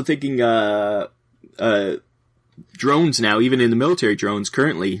was also thinking, drones now, even in the military drones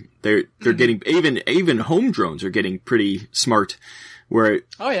currently, they're getting, even home drones are getting pretty smart, where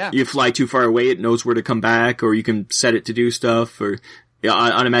you fly too far away, it knows where to come back, or you can set it to do stuff, or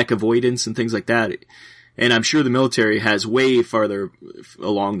automatic avoidance and things like that. And I'm sure the military has way farther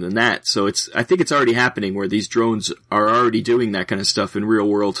along than that. So I think it's already happening where these drones are already doing that kind of stuff in real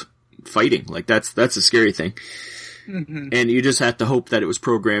world fighting. Like that's a scary thing. Mm-hmm. And you just have to hope that it was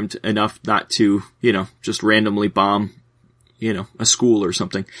programmed enough not to, just randomly bomb, a school or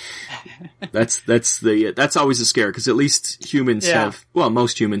something. That's always a scare, because at least humans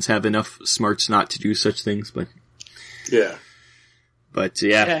most humans have enough smarts not to do such things, but. Yeah. But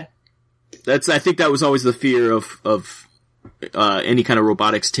I think that was always the fear of any kind of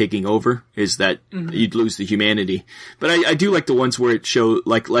robotics taking over, is that you'd lose the humanity. But I do like the ones where it shows,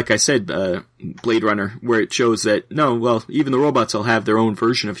 like I said, Blade Runner, where it shows that even the robots will have their own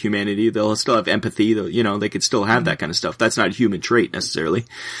version of humanity. They'll still have empathy. They could still have that kind of stuff. That's not a human trait necessarily.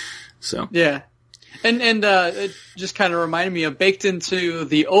 So yeah, and it just kind of reminded me of baked into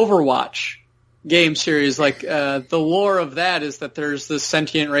the Overwatch game series, like the lore of that is that there's this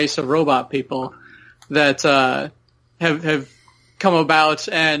sentient race of robot people that have come about,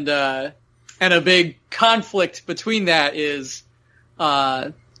 and a big conflict between that is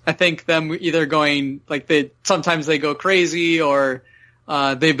I think them either going, like, sometimes they go crazy, or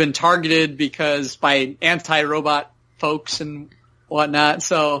they've been targeted by anti-robot folks and whatnot.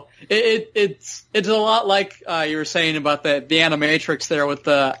 So it's a lot like you were saying about the Animatrix there with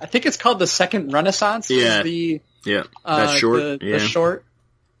I think it's called the Second Renaissance. Yeah. That short. The short.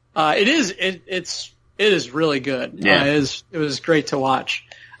 It is really good. Yeah. It was great to watch.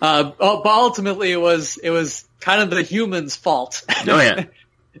 But ultimately it was kind of the humans' fault. Oh yeah.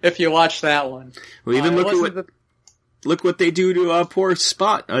 If you watch that one. Well, even look what they do to poor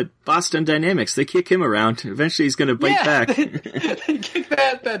Spot at Boston Dynamics. They kick him around. Eventually he's going to bite back. They kick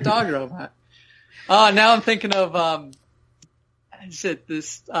that dog robot. Now I'm thinking of I think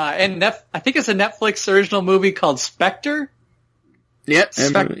it's a Netflix original movie called Spectre. Yep.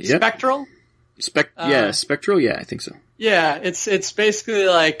 Spectral? Spectral, yeah, I think so. Yeah, it's basically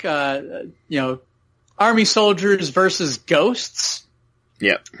like army soldiers versus ghosts.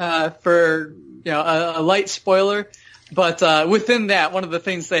 Yep. For a light spoiler, but within that, one of the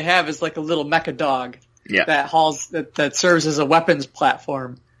things they have is like a little mecha dog. Yeah. That serves as a weapons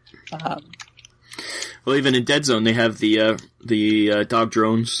platform. Well, even in Dead Zone, they have the dog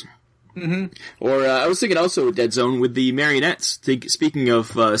drones. Mm-hmm. Or I was thinking also Dead Zone with the marionettes. Speaking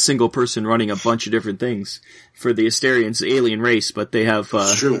of a single person running a bunch of different things for the Asterians, the alien race, but they have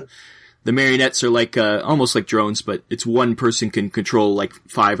true. The marionettes are like almost like drones, but it's one person can control like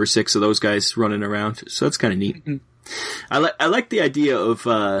 5 or 6 of those guys running around. So that's kind of neat. Mm-hmm. I like the idea of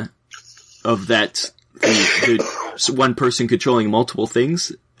that the one person controlling multiple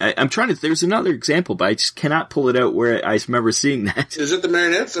things. I'm trying to. There's another example, but I just cannot pull it out where I remember seeing that. Is it the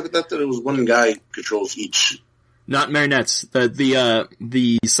marionettes? I thought that it was one guy controls each. Not marionettes.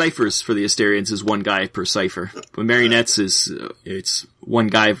 The ciphers for the Asterians is one guy per cipher. But marionettes it's one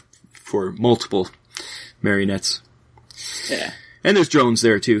guy for multiple marionettes. Yeah. And there's drones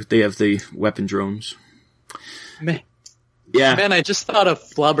there too. They have the weapon drones. Man, I just thought of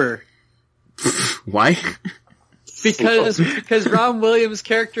Flubber. Why? Because Ron Williams'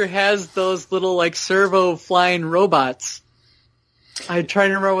 character has those little like servo flying robots. I'm trying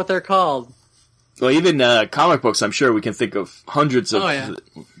to remember what they're called. Well, even comic books, I'm sure we can think of hundreds of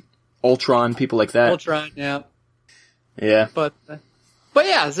Ultron, people like that. Ultron, yeah. Yeah. But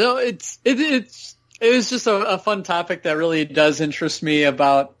yeah, so it was just a fun topic that really does interest me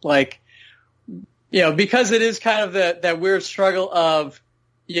about, like, because it is kind of that weird struggle of,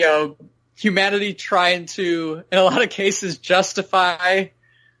 humanity trying to, in a lot of cases, justify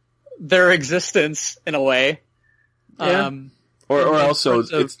their existence in a way. Yeah. Or also,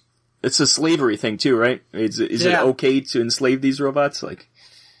 it's a slavery thing too, right? Is it okay to enslave these robots? Like,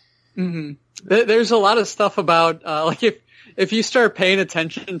 there's a lot of stuff about, like, if you start paying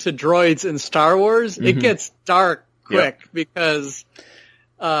attention to droids in Star Wars, it gets dark quick because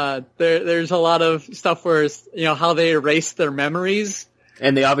there's a lot of stuff where it's, how they erase their memories.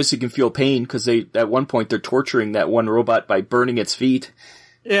 And they obviously can feel pain because at one point they're torturing that one robot by burning its feet.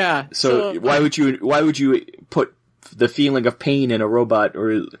 Yeah. So why would you put the feeling of pain in a robot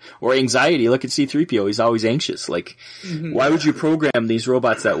or anxiety? Look at C-3PO. He's always anxious. Like, why would you program these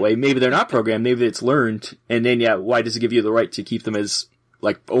robots that way? Maybe they're not programmed. Maybe it's learned. And then, why does it give you the right to keep them as,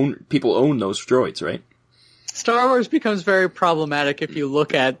 like, people own those droids, right? Star Wars becomes very problematic if you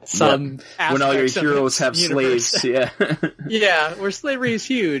look at some aspects when all your heroes have universe. slaves, yeah. Yeah, where slavery is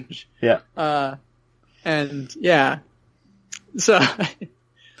huge. Yeah. And yeah. So,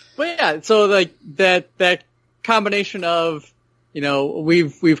 but yeah, so like that combination of,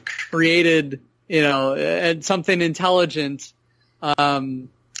 we've created, and something intelligent, can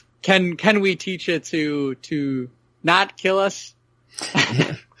we teach it to not kill us?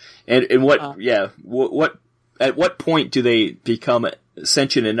 And what at what point do they become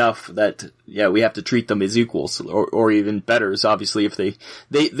sentient enough that, we have to treat them as equals or even betters? Obviously, if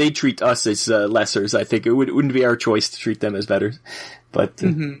they treat us as lessers, I think it wouldn't be our choice to treat them as betters. But,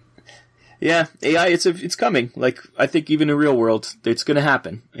 yeah, AI, it's coming. Like, I think even in real world, it's gonna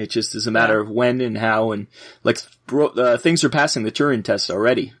happen. It just is a matter of when and how, and, like, things are passing the Turing test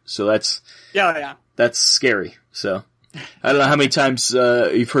already. So that's scary. So, I don't know how many times,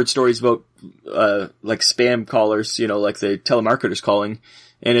 you've heard stories about, like spam callers, like the telemarketers calling,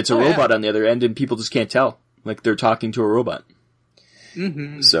 and it's a robot on the other end and people just can't tell. Like, they're talking to a robot.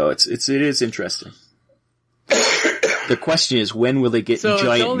 So it is interesting. The question is, when will they get giant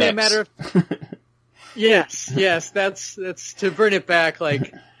it's only mechs? A matter of, yes, that's to bring it back.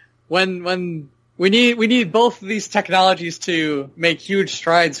 Like, when we need both of these technologies to make huge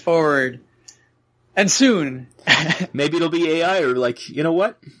strides forward, and soon. Maybe it'll be AI, or, like, you know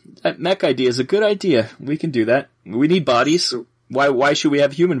what? That mech idea is a good idea. We can do that. We need bodies. Why should we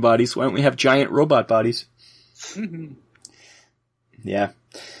have human bodies? Why don't we have giant robot bodies? Yeah.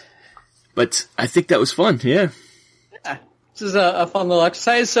 But I think that was fun, yeah. This is a fun little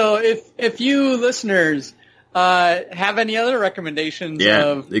exercise. So if you listeners have any other recommendations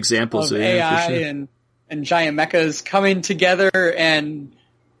of examples of of AI sure. and giant mechas coming together and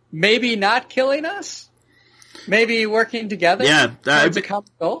maybe not killing us, maybe working together. Yeah,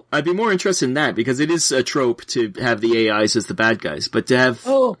 I'd be more interested in that, because it is a trope to have the AIs as the bad guys, but to have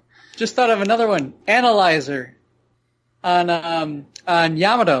just thought of another one. Analyzer on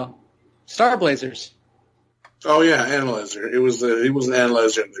Yamato Star Blazers. Oh yeah, Analyzer. He was an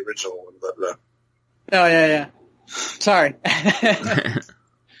Analyzer in the original one, but oh yeah. Sorry.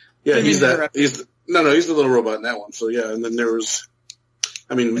 Yeah, he's the little robot in that one. So yeah, and then there was,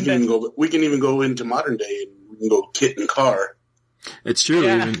 I mean, we can even go into modern day, and we can go Kit and Car. It's true,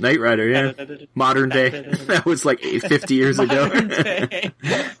 even Knight Rider, yeah. Modern day. That was like 50 years ago.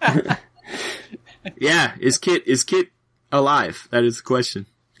 Yeah, is Kit alive? That is the question.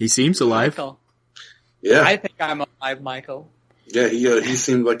 He seems alive. Michael. Yeah. I think I'm alive, Michael. Yeah, he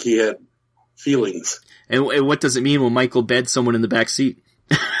seemed like he had feelings. And what does it mean when Michael beds someone in the back seat?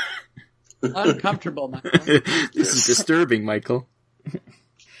 Uncomfortable, Michael. This is disturbing, Michael.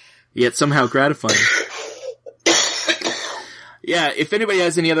 Yet somehow gratifying. Yeah, if anybody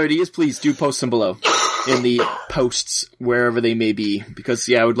has any other ideas, please do post them below in the posts, wherever they may be.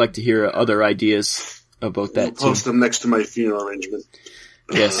 Because, I would like to hear other ideas about that, too. Post them next to my funeral arrangement.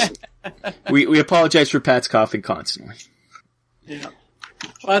 Yes. We apologize for Pat's coughing constantly. Yeah.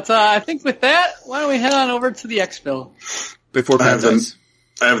 But I think with that, why don't we head on over to the ExFil? Before Pat dies.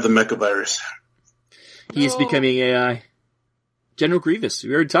 I have the Mecha virus. He is becoming AI. General Grievous.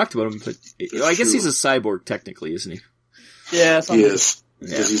 We already talked about him, but I guess he's a cyborg technically, isn't he? Yeah, he is.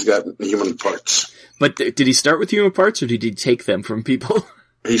 Because he's got human parts. But did he start with human parts, or did he take them from people?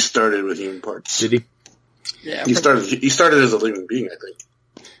 He started with human parts. Did he? Yeah. He started as a living being, I think.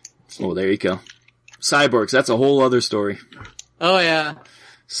 Oh, there you go. Cyborgs, that's a whole other story. Oh, yeah.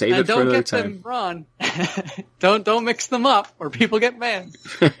 Save it for another time. Don't get them wrong. Don't mix them up, or people get mad.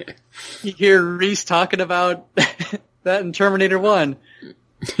 You hear Reese talking about that in Terminator 1.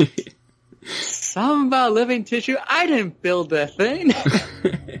 Something about living tissue. I didn't build that thing.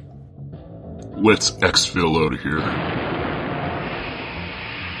 Let's ExFil out of here.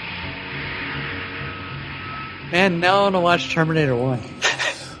 Man, now I want to watch Terminator 1.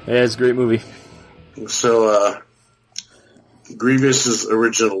 Yeah, it's a great movie. So, Grievous's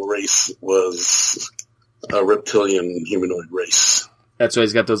original race was a reptilian humanoid race. That's why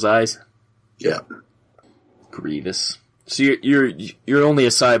he's got those eyes. Yeah. Grievous. So you're only a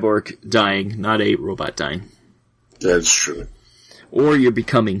cyborg dying, not a robot dying. That's true. Or you're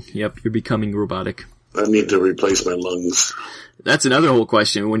becoming. Yep, you're becoming robotic. I need to replace my lungs. That's another whole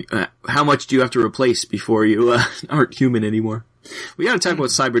question. How much do you have to replace before you aren't human anymore? We got to talk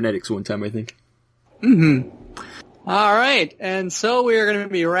about cybernetics one time, I think. Mm-hmm. All right, and so we are going to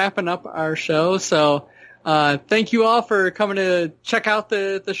be wrapping up our show. So thank you all for coming to check out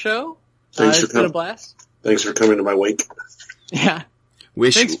the show. It's been a blast. Thanks for coming to my wake. Yeah.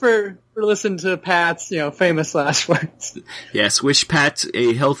 Thanks for listening to Pat's famous last words. Yes, wish Pat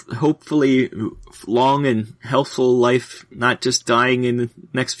a hopefully long and healthful life, not just dying in the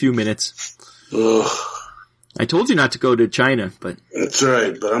next few minutes. Ugh. I told you not to go to China, but that's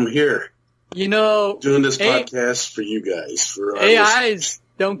right. But I'm here. Doing this podcast for you guys. For AIs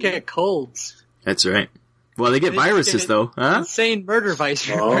don't get colds. That's right. Well, they get viruses, though. Huh? Insane murder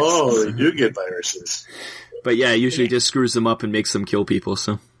viruses. Oh, they do get viruses. But yeah, it usually just screws them up and makes them kill people,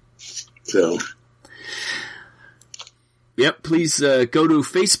 so. Yep, please go to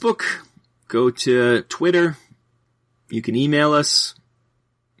Facebook, go to Twitter. You can email us.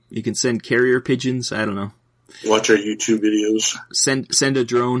 You can send carrier pigeons. I don't know. Watch our YouTube videos. Send a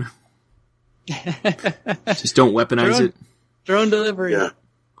drone. Just don't weaponize it. Drone delivery. Yeah.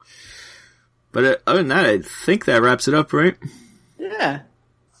 But other than that, I think that wraps it up, right? Yeah.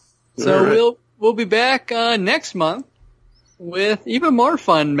 So we'll be back next month with even more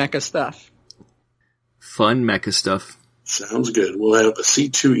fun mecha stuff. Fun mecha stuff. Sounds good. We'll have a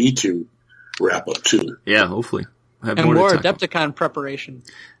C2E2 wrap up too. Yeah, hopefully. We'll have more Adepticon preparation.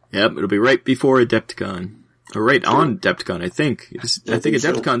 Yep, it'll be right before Adepticon. Or right on Adepticon, I think. I think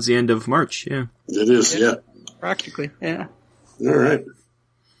Adepticon's the end of March, yeah. It is, yeah. Practically, yeah. All right.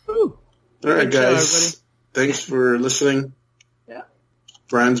 Woo. All right, guys. Thanks for listening. Yeah.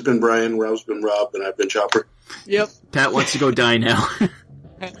 Brian's been Brian, Rob's been Rob, and I've been Chopper. Yep. Pat wants to go die now.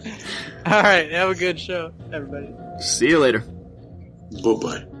 All right. Have a good show, everybody. See you later.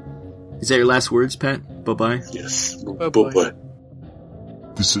 Bye-bye. Is that your last words, Pat? Bye-bye? Yes. Bye-bye.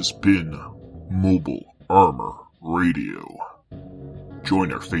 This has been Mobile Armor Radio.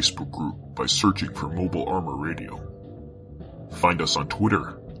 Join our Facebook group by searching for Mobile Armor Radio. Find us on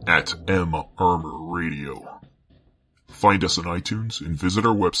Twitter at @MArmorRadio. Find us on iTunes and visit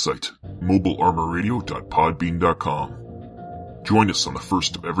our website, mobilearmorradio.podbean.com. Join us on the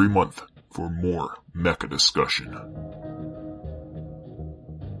first of every month for more mecha discussion.